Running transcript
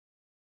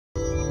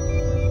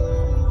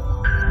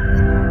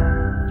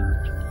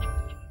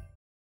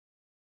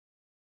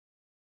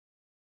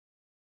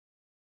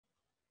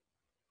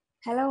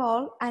Hello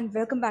all and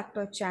welcome back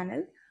to our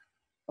channel.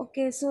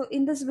 Okay, so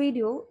in this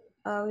video,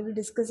 we'll be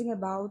discussing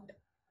about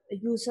the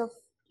use of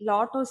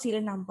lot or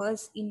serial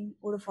numbers in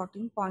Odoo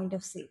 14 point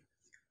of sale.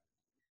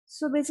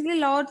 So basically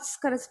lots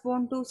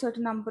correspond to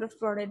certain number of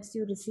products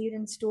you receive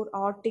and store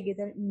all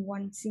together in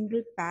one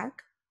single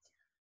pack,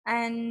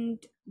 and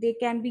they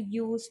can be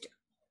used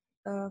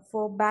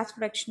for batch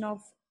production of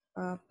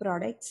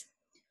products.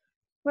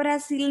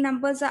 Whereas serial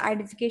numbers are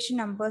identification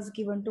numbers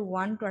given to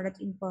one product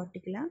in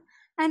particular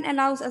and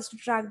allows us to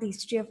track the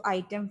history of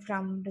item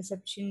from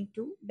reception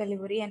to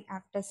delivery and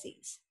after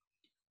sales.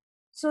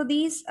 So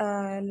these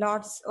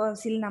lots or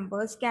serial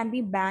numbers can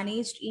be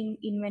managed in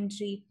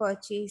inventory,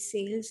 purchase,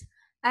 sales,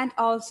 and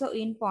also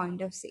in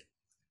point of sale.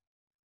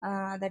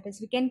 That is,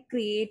 we can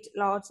create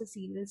lots of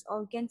serials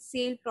or we can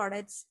sell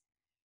products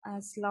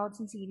as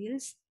lots and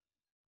serials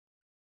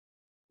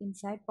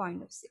inside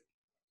point of sale.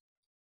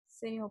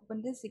 So when you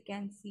open this, you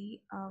can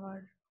see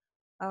our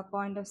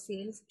point of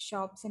sales,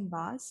 shops and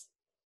bars.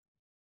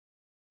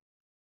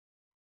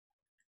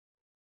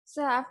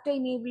 So after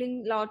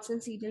enabling lots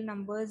and serial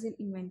numbers in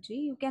inventory,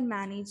 you can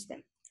manage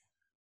them.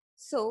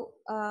 So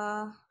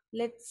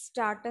let's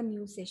start a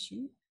new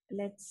session.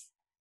 Let's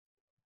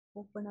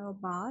open our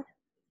bar.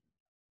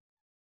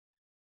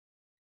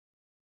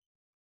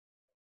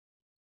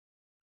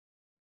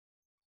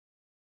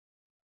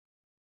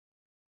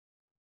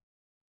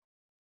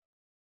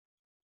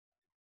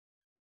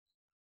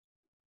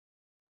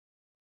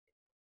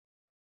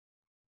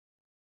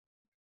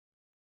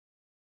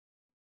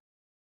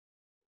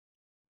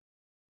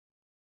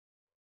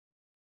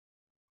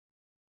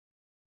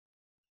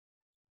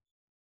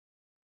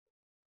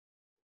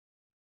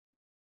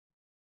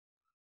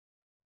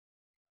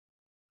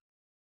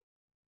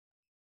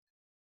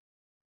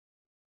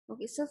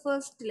 Okay, so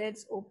first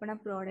let's open a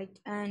product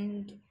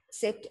and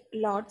set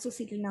lots of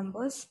serial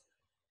numbers.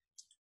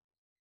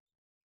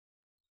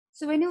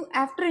 So when you,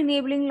 after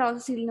enabling lots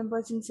of serial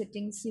numbers in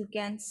settings, you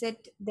can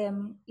set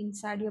them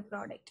inside your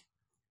product.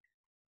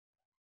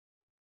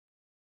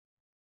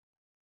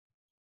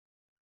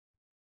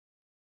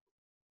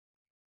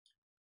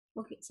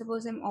 Okay,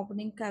 suppose I'm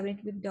opening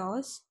cabinet with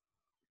doors,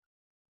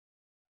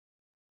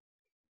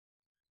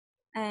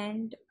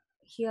 and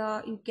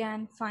here you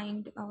can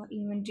find our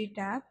inventory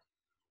tab.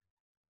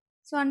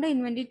 So under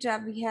inventory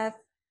tab, we have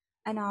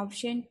an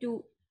option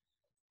to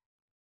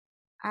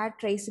add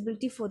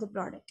traceability for the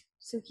product.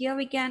 So here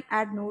we can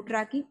add no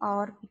tracking,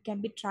 or it can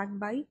be tracked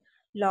by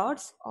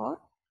lots or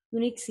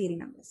unique serial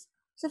numbers.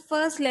 So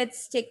first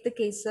let's check the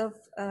case of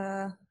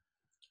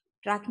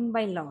tracking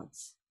by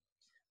lots.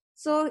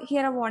 So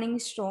here a warning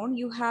is shown.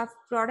 You have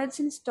products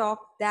in stock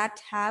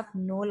that have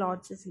no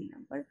lots as serial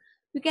number.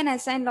 You can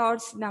assign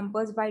lots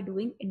numbers by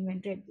doing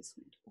inventory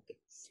adjustment. Okay,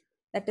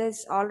 that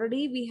is,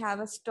 already we have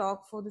a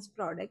stock for this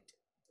product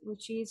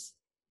which is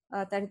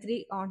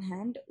 33 on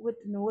hand with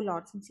no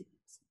lots and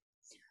serials,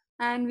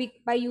 and we,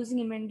 by using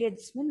inventory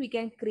adjustment, we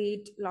can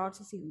create lots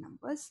of serial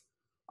numbers,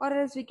 or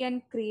else we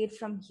can create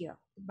from here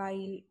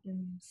by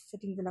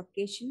setting the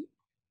location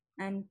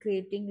and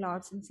creating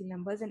lots and serial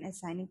numbers and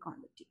assigning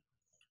quantity.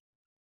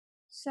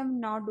 So I'm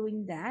not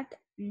doing that.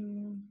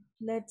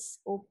 Let's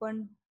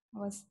open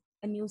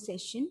a new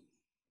session.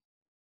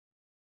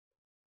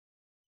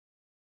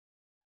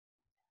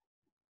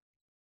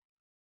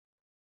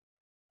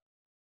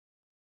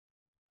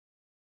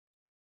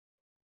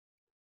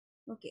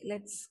 Okay,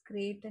 let's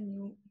create a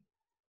new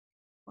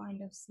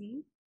point of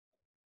sale.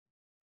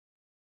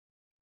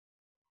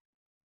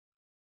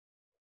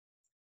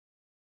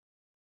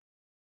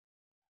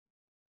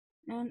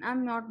 And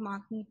I'm not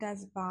marking it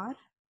as bar.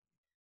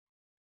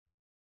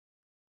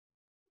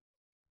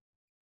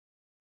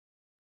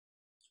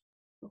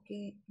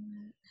 Okay,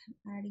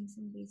 I'm adding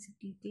some basic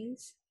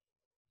details.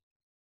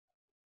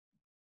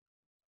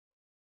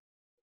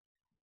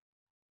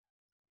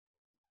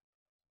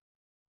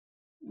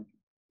 Okay.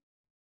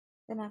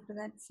 Then after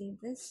that, save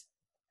this.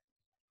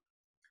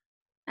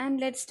 And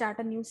let's start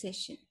a new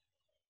session.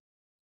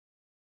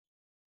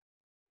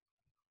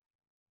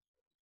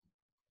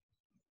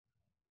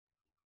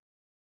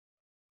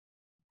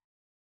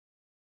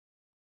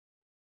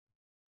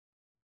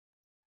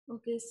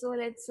 Okay, so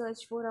let's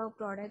search for our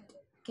product,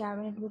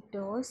 cabinet with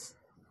doors.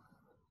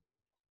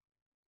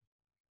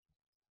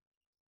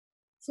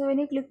 So when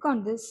you click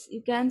on this,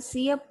 you can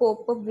see a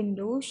pop-up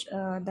window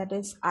that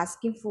is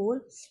asking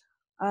for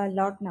a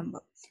lot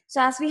number. So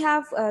as we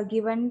have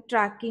given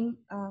tracking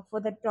for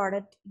that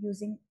product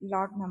using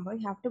lot number,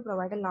 you have to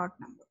provide a lot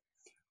number.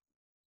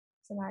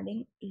 So I'm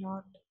adding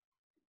lot.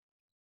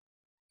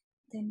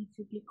 Then if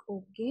you click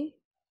OK,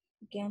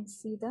 you can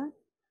see the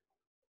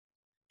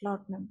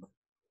lot number.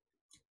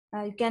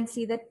 You can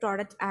see that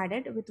product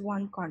added with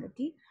one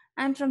quantity,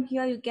 and from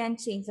here you can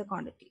change the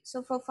quantity.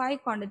 So for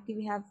 5 quantity,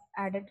 we have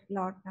added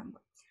lot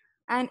number.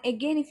 And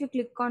again, if you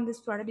click on this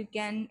product, you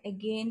can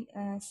again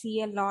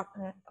see a lot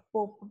a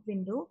pop-up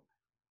window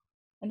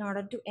in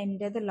order to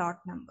enter the lot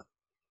number.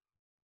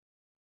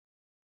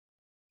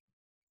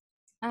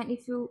 And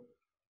if you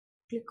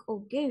click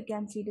OK, you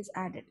can see it is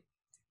added.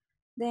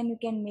 Then you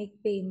can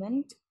make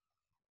payment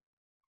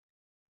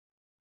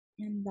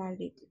and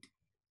validate it.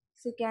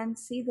 So you can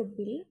see the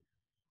bill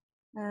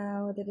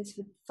that is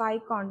with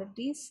 5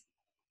 quantities.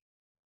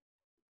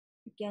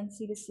 You can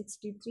see the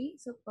 63.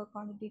 So per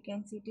quantity you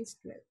can see it is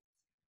 12.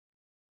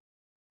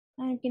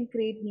 And you can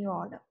create new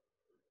order.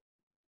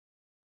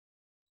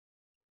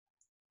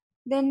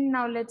 Then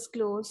now let's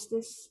close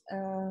this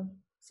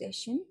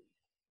session.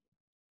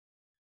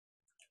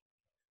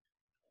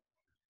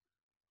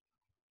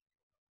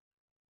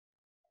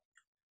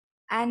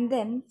 And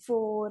then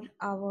for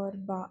our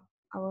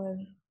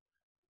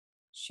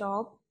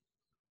shop,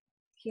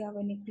 here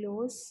when you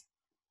close,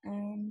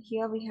 and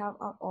here we have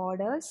our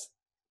orders,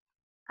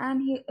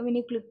 and here when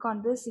you click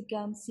on this you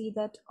can see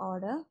that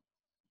order,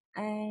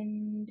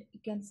 and you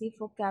can see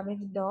for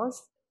cabinet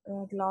doors,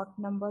 lot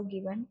number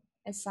given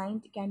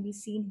assigned can be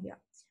seen here.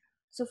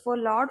 So for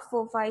lot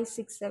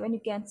 4567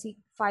 you can see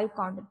 5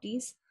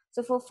 quantities.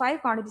 So for 5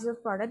 quantities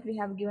of product we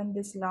have given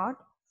this lot,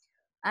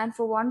 and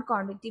for one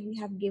quantity we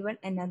have given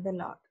another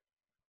lot.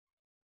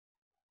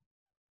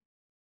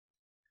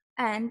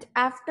 And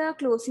after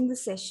closing the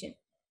session,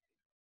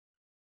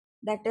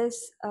 that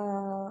is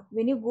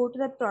when you go to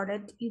that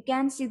product you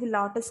can see the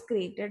lot is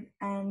created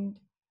and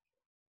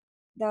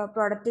the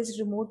product is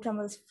removed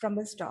from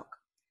the stock.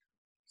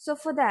 So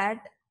for that,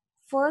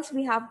 first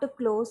we have to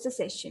close the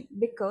session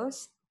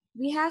because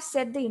we have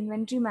set the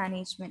inventory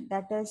management,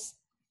 that is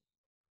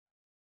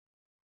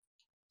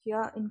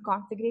here in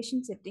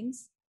configuration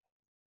settings.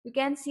 You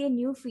can see a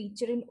new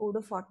feature in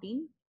Odoo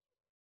 14.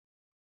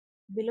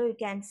 Below you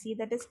can see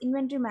that is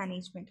inventory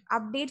management.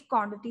 Update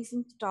quantities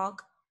in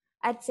stock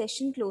at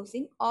session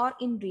closing or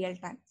in real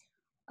time.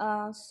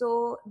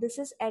 So this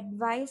is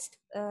advised.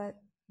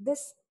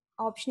 This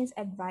option is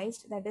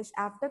advised, that is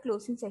after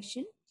closing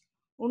session.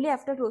 Only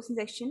after closing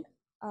session,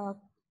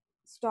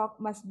 stock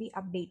must be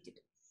updated.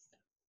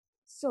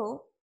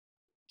 So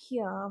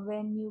here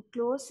when you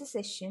close the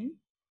session,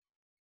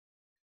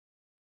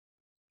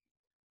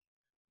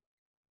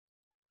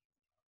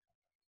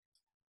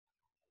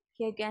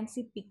 here you can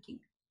see picking.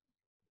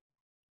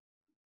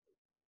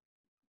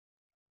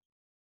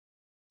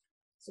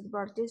 So the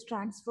product is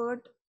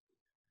transferred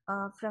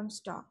from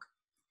stock.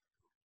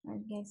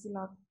 And you can see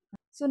lot.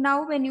 So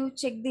now when you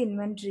check the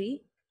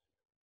inventory,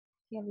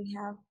 here we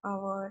have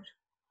our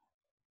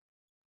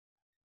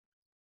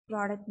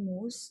product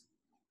moves.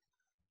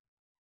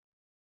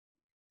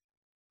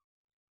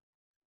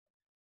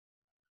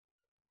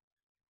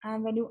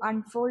 And when you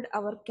unfold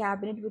our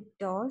cabinet with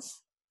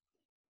doors,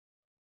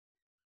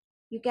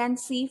 you can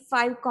see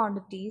 5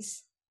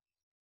 quantities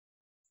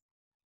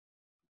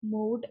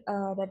moved,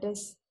 that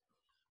is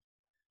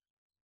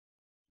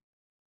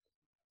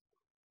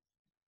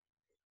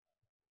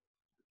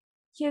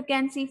here you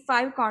can see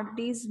 5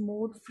 quantities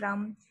moved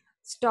from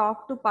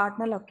stock to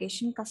partner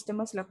location,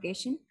 customer's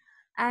location,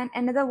 and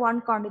another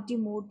one quantity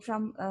moved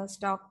from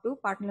stock to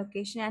partner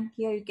location, and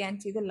here you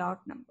can see the lot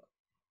number.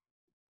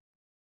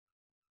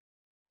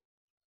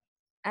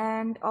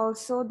 And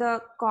also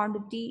the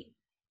quantity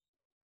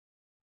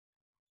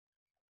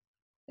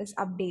is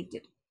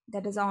updated,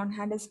 that is on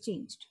hand is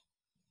changed.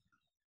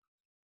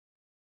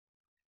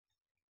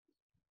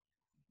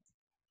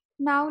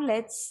 Now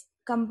let's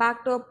come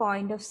back to a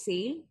point of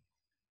sale.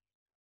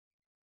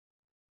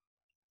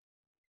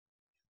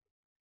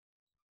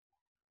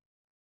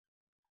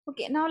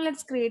 Okay, now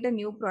let's create a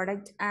new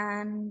product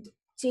and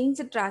change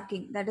the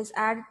tracking, that is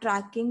add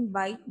tracking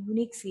by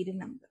unique serial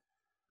number.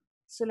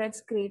 So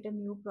let's create a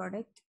new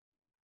product.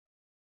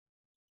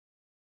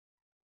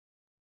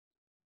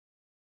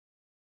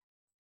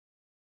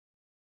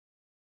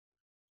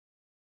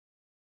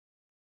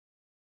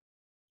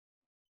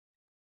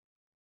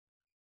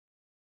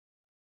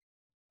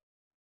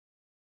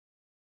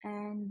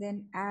 And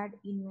then add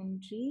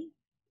inventory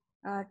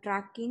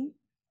tracking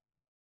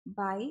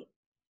by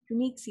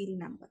unique serial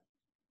number,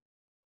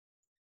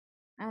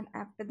 and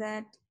after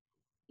that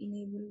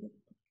enable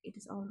it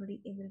is already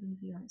available in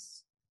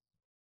POS.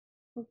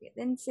 Okay,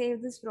 then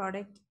save this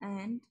product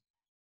and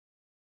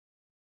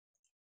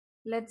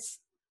let's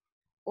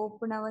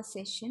open our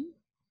session,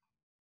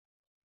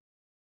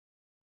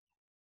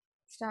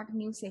 start a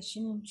new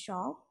session in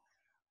shop,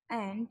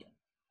 and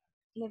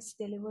let's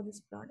deliver this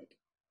product.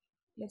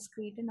 Let's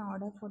create an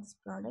order for this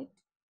product.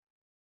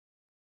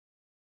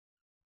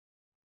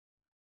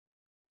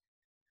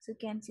 So you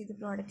can see the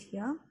product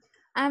here,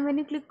 and when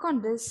you click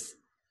on this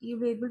you'll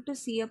be able to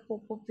see a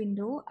pop-up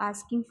window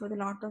asking for the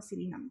lot or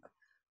serial number.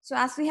 So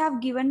as we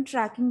have given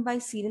tracking by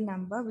serial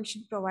number, we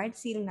should provide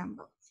serial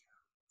number.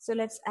 So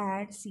let's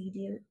add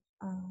serial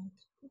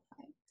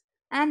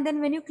and then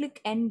when you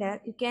click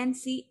enter you can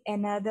see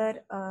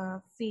another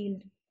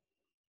field,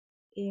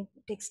 a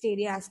text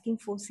area asking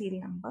for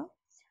serial number.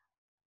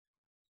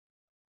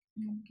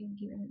 And you can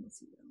give another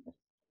serial number.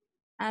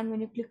 And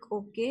when you click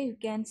OK, you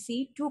can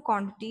see 2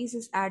 quantities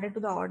is added to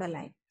the order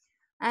line.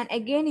 And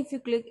again, if you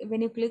click,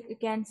 when you click, you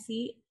can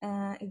see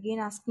again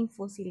asking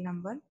for serial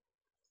number,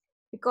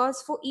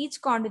 because for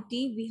each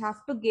quantity we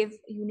have to give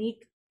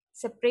unique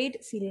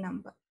separate serial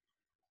number.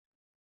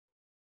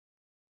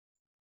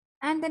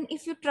 And then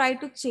if you try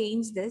to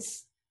change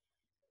this,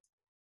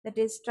 that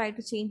is try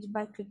to change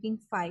by clicking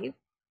 5,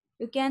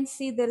 you can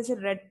see there is a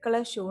red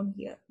color shown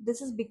here.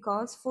 This is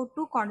because for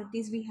two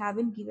quantities we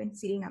haven't given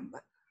serial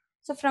number.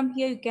 So from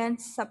here you can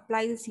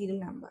supply the serial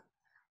number.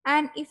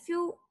 And if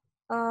you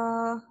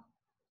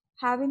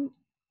haven't,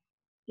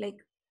 like,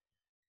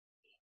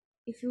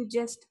 if you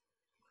just,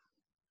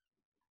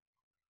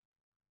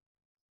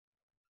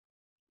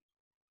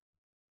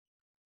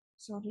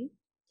 sorry,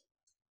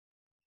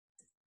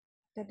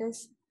 that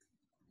is,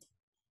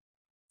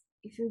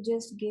 if you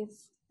just give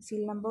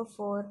serial number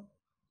for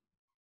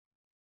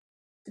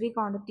three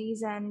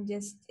quantities and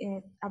just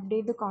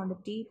update the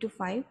quantity to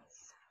 5,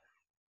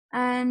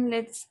 and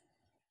let's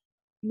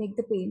make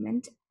the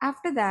payment.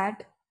 After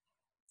that,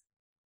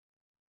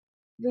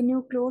 when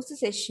you close the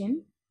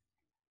session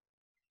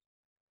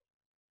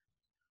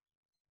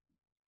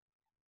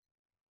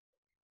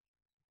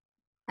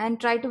and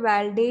try to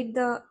validate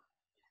the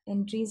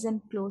entries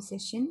and close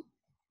session,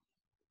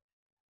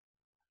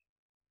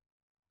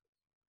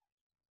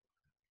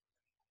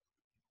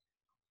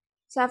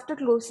 so after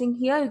closing,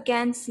 here you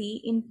can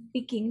see in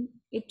picking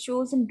it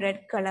shows in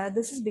red color.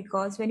 This is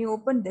because when you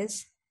open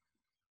this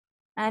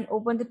and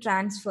open the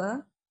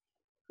transfer,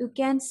 you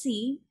can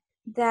see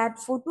that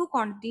for two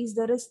quantities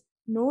there is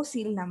no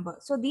serial number.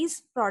 So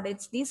these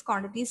products, these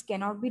quantities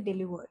cannot be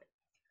delivered.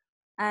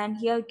 And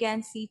here you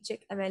can see check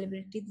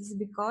availability. This is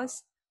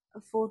because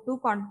for two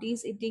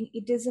quantities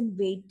it is in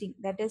waiting.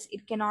 That is,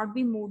 it cannot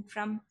be moved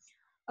from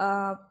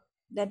uh,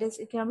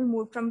 it cannot be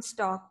moved from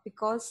stock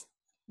because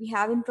we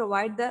haven't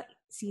provided the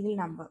serial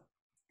number.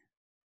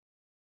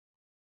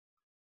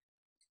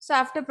 So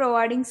after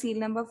providing serial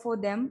number for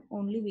them,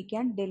 only we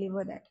can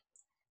deliver that.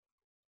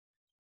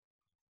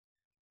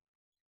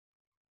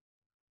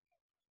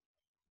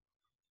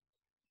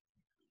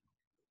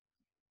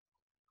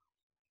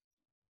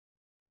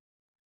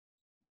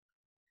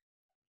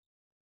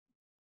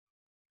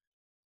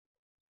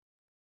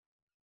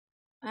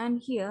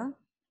 And here,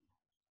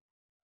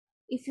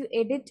 if you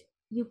edit,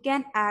 you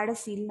can add a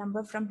serial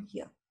number from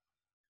here.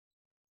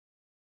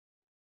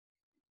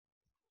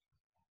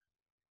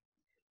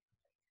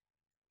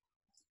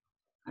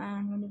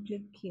 And when you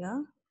click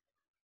here,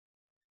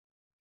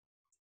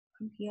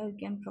 from here you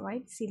can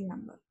provide serial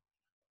number.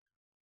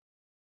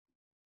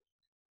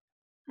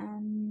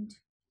 And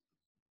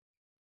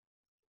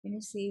when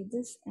you save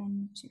this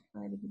and check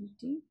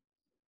availability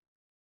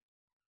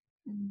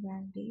and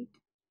validate,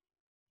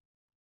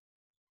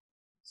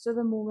 so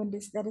the movement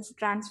is, that is,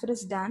 transfer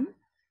is done.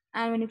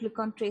 And when you click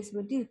on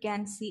traceability, you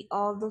can see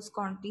all those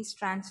quantities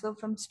transfer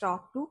from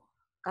stock to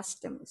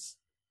customers.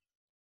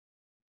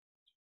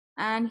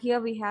 And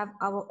here we have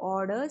our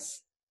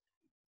orders,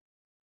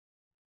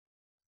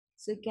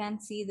 so you can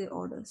see the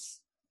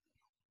orders.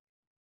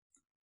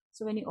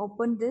 So when you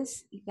open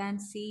this, you can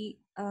see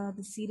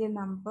the serial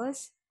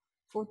numbers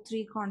for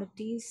three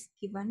quantities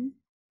given.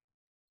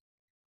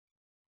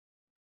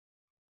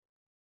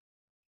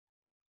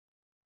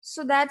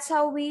 So that's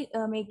how we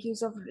make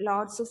use of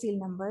lots of serial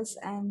numbers,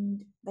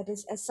 and that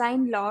is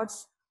assign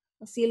lots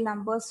of serial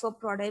numbers for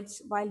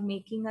products while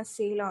making a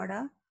sale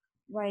order,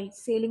 while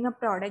selling a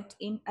product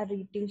in a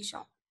retail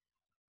shop.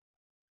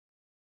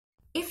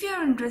 If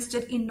you're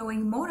interested in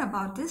knowing more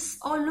about this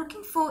or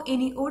looking for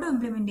any Odoo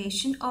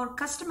implementation or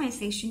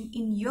customization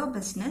in your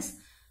business,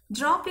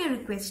 drop your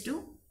request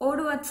to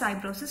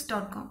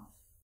odoo@cybrosys.com.